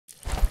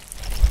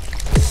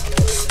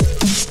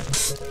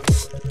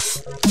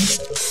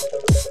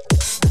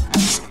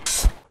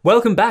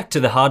Welcome back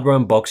to the Hardware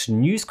Unboxed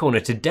News Corner.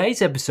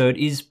 Today's episode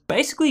is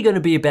basically going to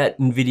be about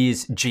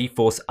Nvidia's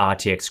GeForce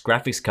RTX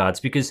graphics cards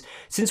because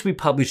since we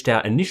published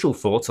our initial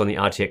thoughts on the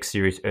RTX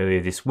series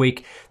earlier this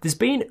week, there's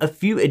been a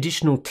few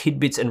additional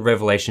tidbits and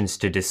revelations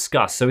to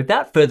discuss. So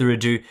without further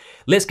ado,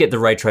 let's get the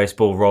ray trace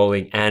ball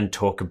rolling and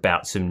talk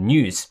about some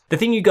news. The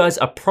thing you guys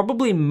are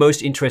probably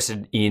most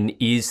interested in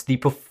is the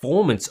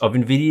performance of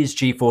Nvidia's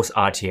GeForce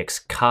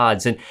RTX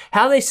cards and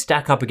how they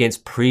stack up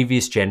against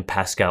previous gen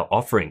Pascal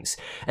offerings.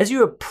 As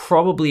you are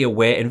probably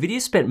aware, Nvidia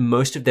spent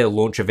most of their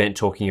launch event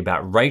talking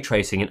about ray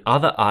tracing and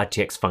other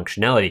RTX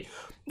functionality,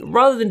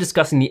 rather than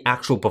discussing the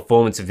actual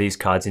performance of these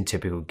cards in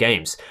typical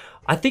games.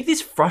 I think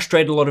this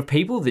frustrated a lot of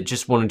people that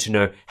just wanted to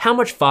know how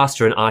much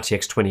faster an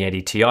RTX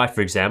 2080 Ti,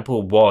 for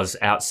example, was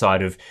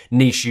outside of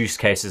niche use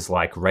cases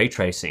like ray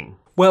tracing.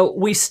 Well,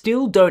 we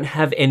still don't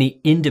have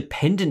any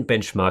independent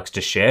benchmarks to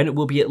share, and it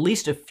will be at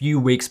least a few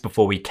weeks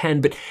before we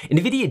can, but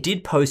Nvidia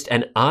did post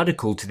an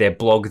article to their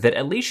blog that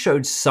at least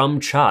showed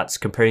some charts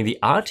comparing the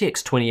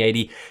RTX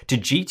 2080 to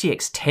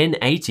GTX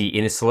 1080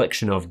 in a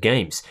selection of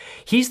games.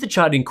 Here's the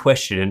chart in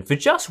question, and for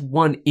just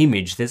one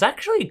image, there's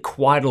actually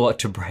quite a lot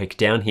to break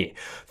down here.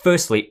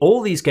 Firstly,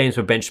 all these games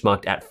were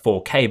benchmarked at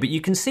 4K, but you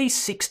can see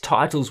 6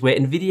 titles where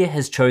Nvidia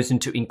has chosen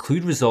to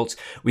include results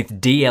with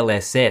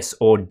DLSS,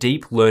 or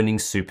Deep Learning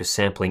Super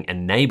Sampling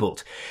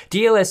enabled.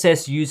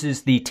 DLSS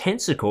uses the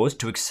tensor cores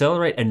to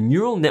accelerate a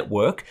neural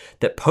network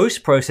that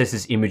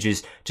post-processes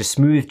images to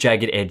smooth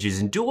jagged edges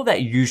and do all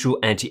that usual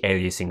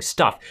anti-aliasing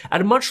stuff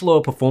at a much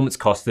lower performance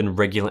cost than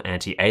regular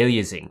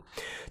anti-aliasing.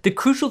 The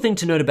crucial thing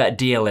to note about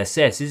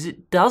DLSS is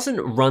it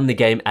doesn't run the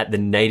game at the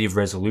native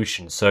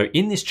resolution. So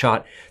in this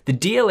chart, the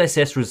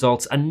DLSS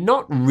results are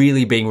not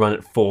really being run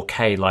at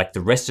 4K like the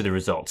rest of the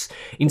results.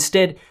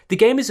 Instead, the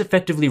game is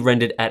effectively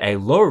rendered at a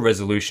lower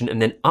resolution and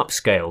then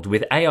upscaled,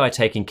 with AI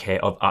taking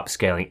care of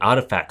upscaling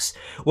artifacts.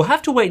 We'll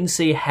have to wait and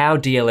see how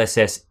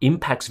DLSS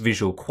impacts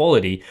visual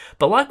quality,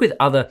 but like with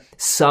other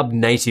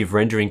sub-native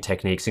rendering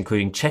techniques,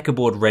 including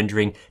checkerboard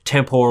rendering,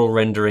 temporal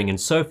rendering,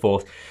 and so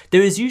forth,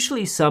 there is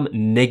usually some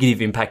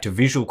negative impact to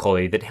visual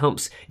quality that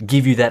helps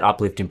give you that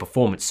uplift in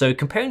performance. So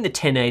comparing the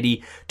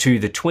 1080 to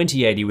the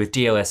 2080 with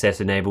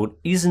DLSS enabled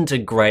isn't a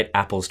great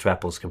apples to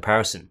apples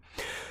comparison.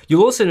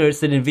 You'll also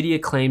notice that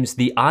Nvidia claims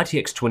the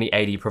RTX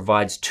 2080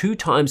 provides 2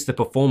 times the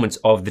performance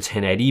of the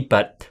 1080,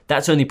 but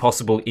that's only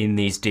possible in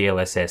these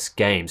DLSS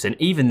games. And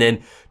even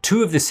then,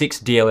 2 of the 6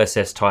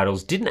 DLSS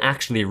titles didn't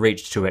actually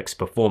reach 2x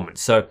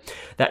performance. So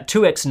that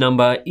 2x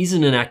number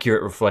isn't an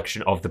accurate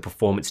reflection of the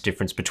performance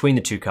difference between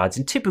the two cards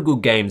in typical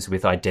games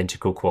with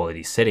identical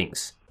quality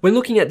settings. When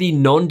looking at the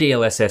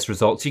non-DLSS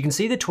results, you can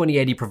see the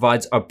 2080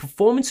 provides a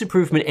performance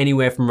improvement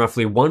anywhere from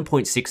roughly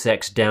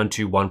 1.6x down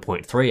to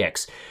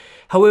 1.3x.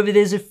 However,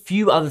 there's a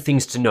few other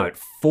things to note.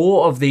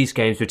 4 of these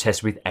games were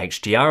tested with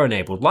HDR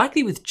enabled,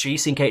 likely with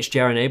G-Sync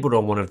HDR enabled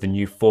on one of the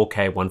new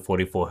 4K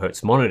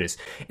 144Hz monitors.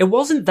 It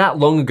wasn't that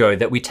long ago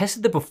that we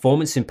tested the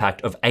performance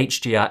impact of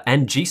HDR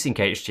and G-Sync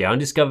HDR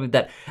and discovered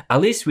that, at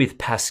least with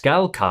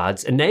Pascal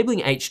cards, enabling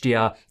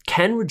HDR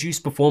can reduce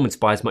performance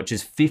by as much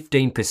as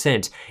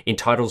 15% in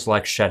titles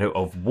like Shadow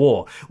of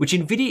War, which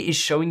Nvidia is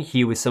showing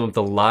here with some of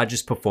the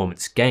largest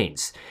performance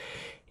gains.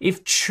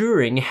 If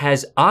Turing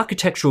has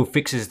architectural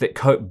fixes that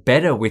cope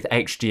better with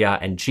HDR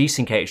and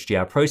G-Sync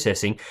HDR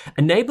processing,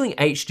 enabling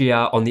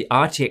HDR on the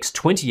RTX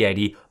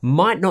 2080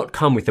 might not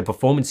come with a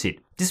performance hit.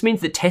 This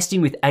means that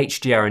testing with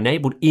HDR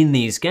enabled in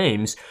these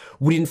games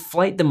would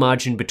inflate the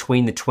margin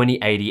between the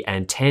 2080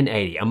 and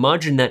 1080, a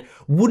margin that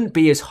wouldn't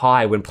be as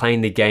high when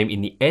playing the game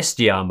in the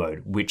SDR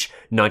mode, which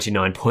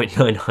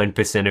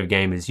 99.99% of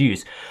gamers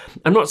use.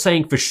 I'm not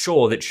saying for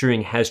sure that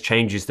Turing has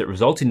changes that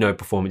result in no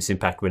performance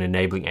impact when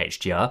enabling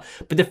HDR,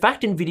 but the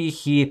fact Nvidia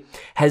here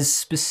has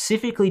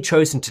specifically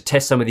chosen to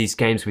test some of these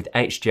games with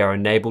HDR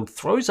enabled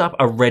throws up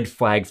a red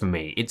flag for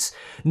me. It's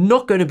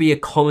not going to be a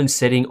common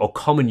setting or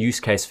common use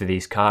case for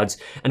these cards,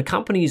 and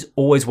companies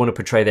always want to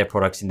portray their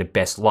products in the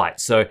best light.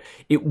 So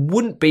it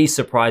wouldn't be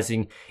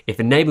surprising if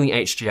enabling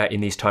HDR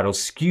in these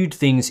titles skewed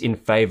things in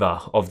favor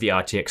of the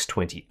RTX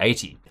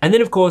 2080. And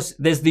then of course,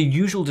 there's the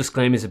usual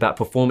disclaimers about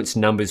performance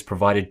numbers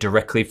provided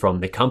directly from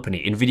the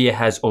company. Nvidia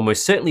has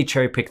almost certainly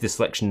cherry-picked the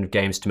selection of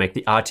games to make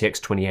the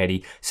RTX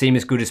 2080 seem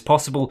as good as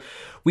possible.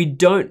 We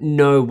don't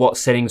know what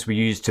settings were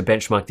used to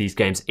benchmark these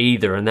games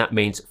either, and that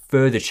means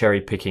further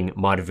cherry-picking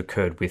might have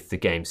occurred with the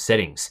game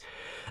settings.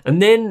 And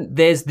then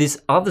there's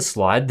this other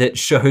slide that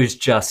shows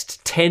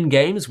just 10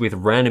 games with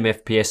random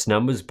FPS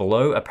numbers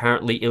below,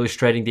 apparently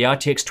illustrating the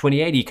RTX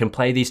 2080 can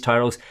play these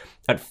titles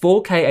at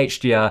 4K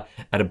HDR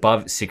at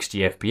above 60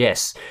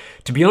 FPS.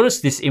 To be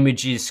honest, this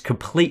image is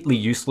completely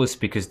useless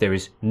because there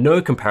is no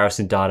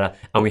comparison data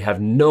and we have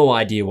no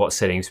idea what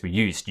settings were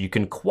used. You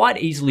can quite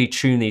easily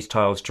tune these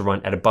titles to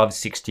run at above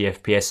 60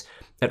 FPS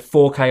at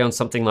 4K on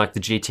something like the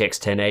GTX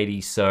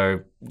 1080, so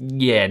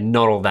yeah,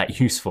 not all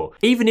that useful.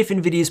 Even if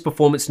Nvidia's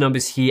performance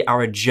numbers here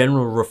are a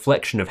general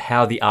reflection of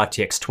how the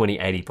RTX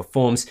 2080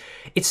 performs,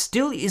 it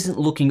still isn't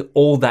looking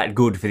all that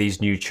good for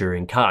these new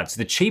Turing cards.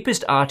 The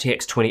cheapest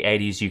RTX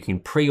 2080s you can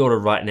pre-order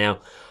right now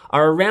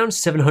are around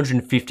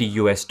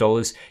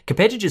 $750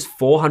 compared to just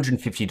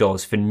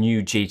 $450 for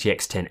new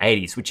GTX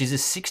 1080s, which is a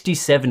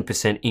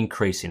 67%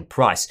 increase in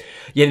price.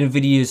 Yet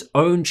Nvidia's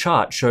own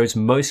chart shows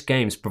most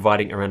games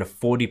providing around a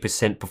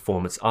 40%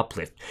 performance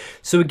uplift.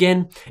 So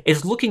again,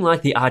 it's looking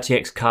like the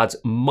RTX cards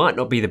might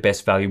not be the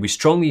best value. We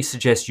strongly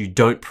suggest you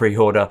don't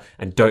pre-order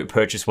and don't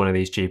purchase one of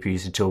these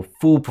GPUs until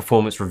full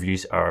performance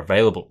reviews are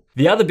available.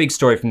 The other big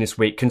story from this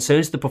week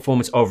concerns the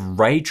performance of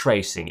ray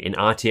tracing in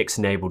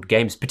RTX-enabled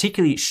games,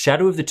 particularly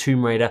Shadow of the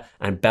Tomb Raider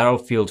and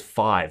Battlefield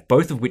 5,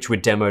 both of which were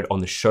demoed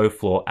on the show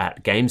floor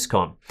at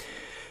Gamescom.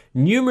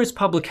 Numerous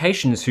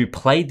publications who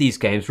played these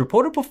games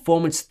reported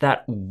performance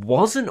that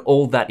wasn't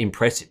all that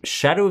impressive.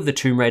 Shadow of the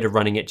Tomb Raider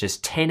running at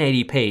just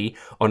 1080p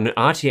on an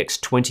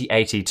RTX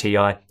 2080 Ti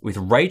with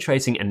ray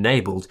tracing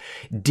enabled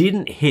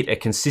didn't hit a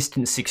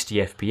consistent 60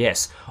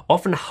 FPS,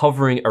 often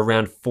hovering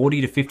around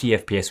 40 to 50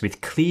 FPS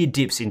with clear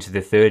dips into the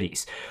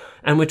 30s.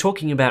 And we're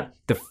talking about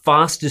the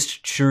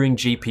fastest Turing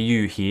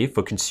GPU here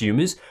for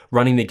consumers,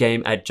 running the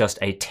game at just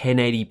a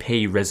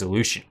 1080p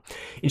resolution.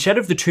 In Shadow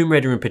of the Tomb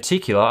Raider in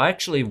particular, I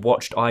actually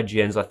watched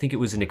IGN's, I think it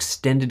was an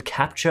extended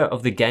capture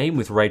of the game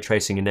with ray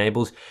tracing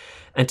enabled,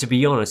 and to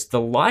be honest, the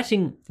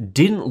lighting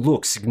didn't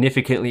look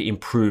significantly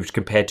improved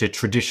compared to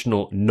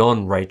traditional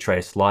non-ray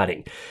trace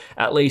lighting.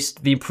 At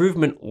least the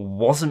improvement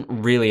wasn't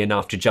really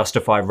enough to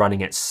justify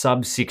running at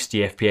sub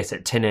 60 FPS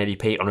at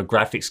 1080p on a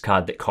graphics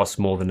card that costs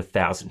more than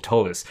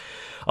 $1,000.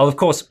 I'll of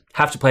course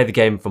have to play the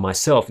game for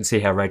myself and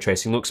see how ray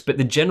tracing looks, but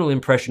the general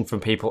impression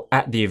from people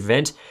at the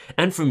event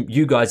and from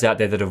you guys out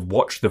there that have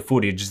watched the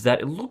footage is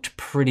that it looked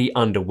pretty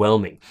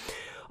underwhelming.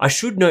 I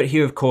should note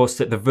here, of course,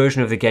 that the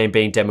version of the game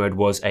being demoed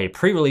was a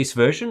pre-release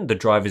version. The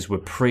drivers were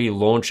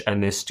pre-launch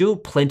and there's still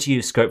plenty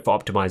of scope for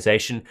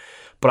optimization,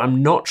 but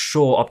I'm not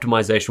sure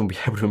optimization will be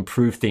able to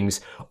improve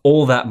things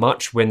all that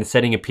much when the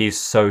setting appears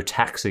so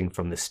taxing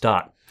from the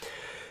start.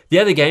 The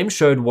other game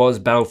showed was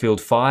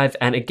Battlefield 5,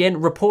 and again,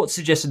 reports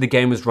suggested the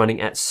game was running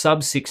at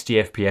sub 60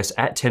 FPS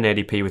at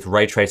 1080p with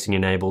ray tracing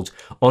enabled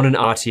on an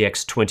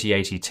RTX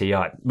 2080 Ti,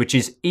 which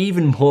is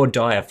even more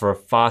dire for a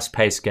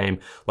fast-paced game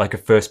like a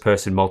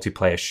first-person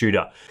multiplayer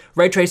shooter.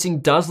 Ray tracing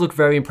does look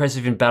very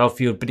impressive in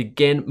Battlefield, but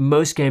again,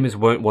 most gamers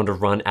won't want to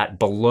run at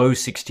below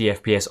 60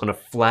 FPS on a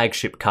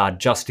flagship card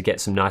just to get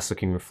some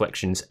nice-looking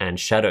reflections and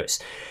shadows.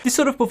 This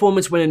sort of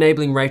performance when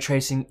enabling ray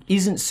tracing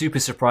isn't super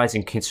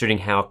surprising considering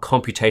how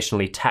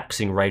computationally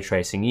taxing ray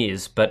tracing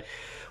is, but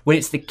when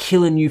it's the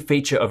killer new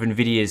feature of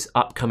Nvidia's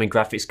upcoming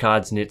graphics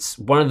cards and it's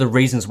one of the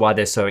reasons why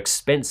they're so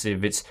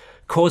expensive, it's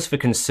cause for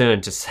concern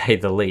to say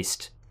the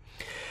least.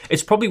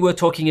 It's probably worth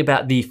talking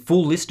about the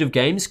full list of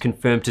games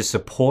confirmed to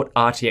support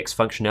RTX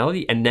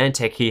functionality, and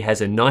Nantech here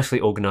has a nicely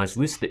organized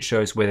list that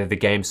shows whether the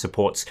game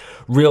supports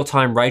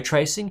real-time ray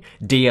tracing,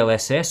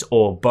 DLSS,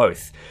 or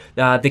both.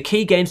 The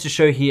key games to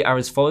show here are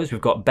as follows. We've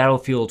got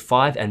Battlefield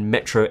 5 and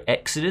Metro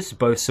Exodus,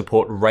 both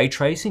support ray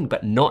tracing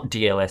but not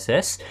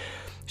DLSS.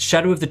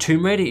 Shadow of the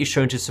Tomb Raider is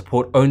shown to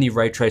support only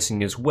ray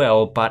tracing as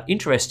well, but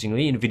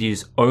interestingly,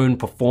 Nvidia's own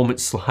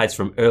performance slides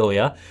from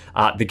earlier,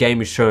 the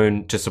game is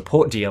shown to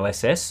support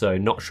DLSS, so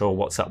not sure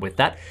what's up with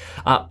that.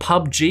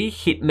 PUBG,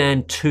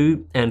 Hitman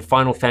 2, and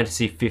Final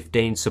Fantasy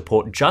 15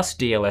 support just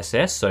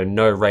DLSS, so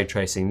no ray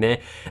tracing there.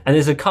 And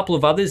there's a couple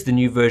of others. The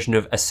new version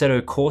of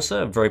Assetto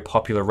Corsa, a very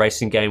popular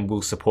racing game,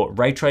 will support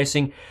ray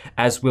tracing,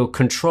 as will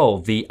Control,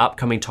 the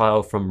upcoming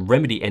title from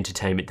Remedy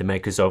Entertainment, the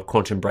makers of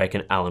Quantum Break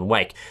and Alan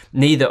Wake.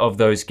 Neither of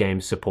those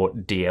games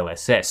support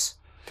DLSS.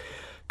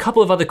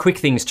 Couple of other quick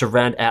things to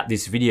round out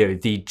this video.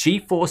 The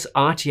GeForce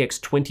RTX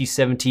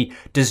 2070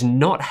 does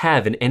not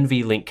have an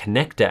NVLink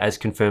connector as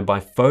confirmed by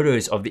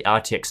photos of the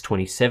RTX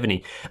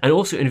 2070, and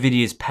also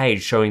Nvidia's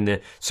page showing the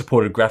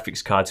supported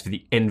graphics cards for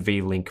the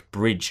NVLink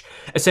bridge.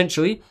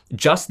 Essentially,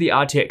 just the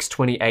RTX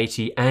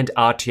 2080 and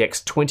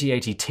RTX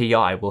 2080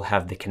 Ti will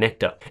have the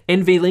connector.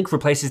 NVLink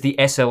replaces the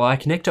SLI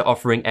connector,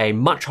 offering a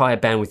much higher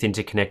bandwidth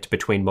interconnect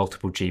between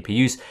multiple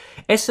GPUs.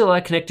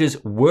 SLI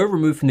connectors were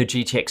removed from the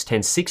GTX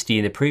 1060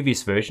 in the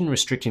previous version,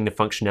 restricting the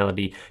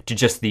functionality to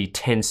just the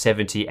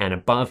 1070 and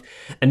above.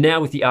 And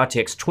now with the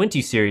RTX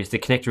 20 series, the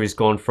connector is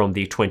gone from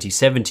the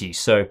 2070,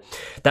 so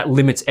that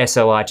limits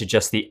SLI to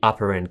just the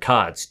upper end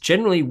cards.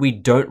 Generally, we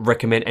don't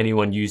recommend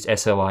anyone use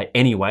SLI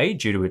anyway,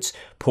 due to its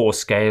poor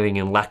scaling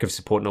and lack of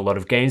support in a lot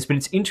of games, but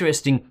it's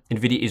interesting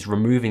Nvidia is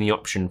removing the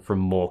option from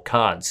more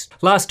cards.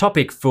 Last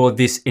topic for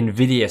this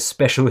Nvidia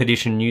special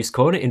edition news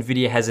corner,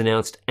 Nvidia has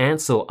announced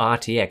Ansel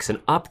RTX, an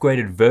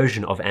upgraded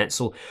version of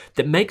Ansel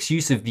that makes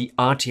use of the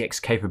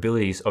RTX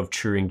capabilities of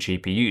Turing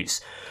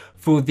GPUs.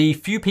 For the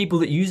few people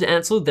that use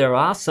Ansel, there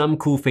are some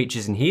cool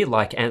features in here,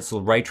 like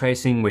Ansel ray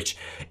tracing, which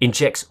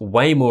injects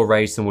way more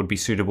rays than would be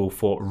suitable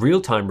for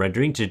real-time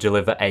rendering to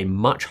deliver a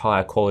much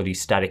higher quality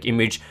static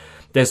image.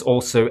 There's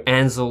also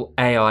Ansel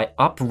AI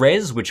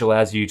UpRes, which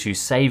allows you to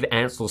save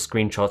Ansel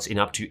screenshots in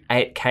up to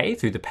 8K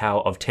through the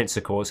power of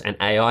tensor cores and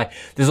AI.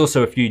 There's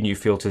also a few new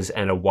filters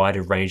and a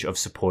wider range of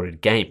supported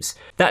games.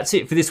 That's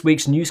it for this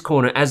week's News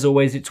Corner. As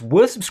always, it's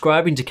worth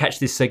subscribing to catch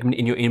this segment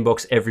in your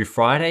inbox every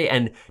Friday,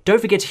 and don't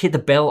forget to hit the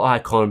bell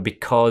icon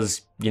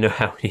because you know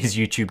how it is,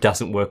 YouTube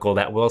doesn't work all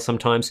that well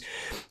sometimes.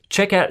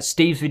 Check out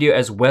Steve's video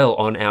as well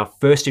on our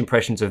first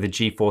impressions of the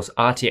GeForce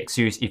RTX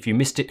series if you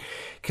missed it.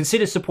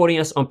 Consider supporting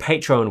us on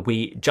Patreon.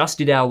 We just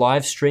did our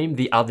live stream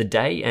the other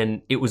day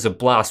and it was a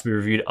blast. We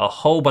reviewed a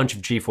whole bunch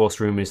of GeForce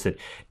rumors that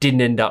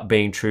didn't end up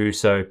being true.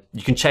 So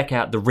you can check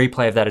out the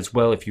replay of that as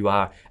well if you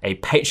are a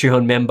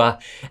Patreon member,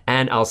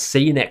 and I'll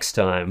see you next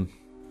time.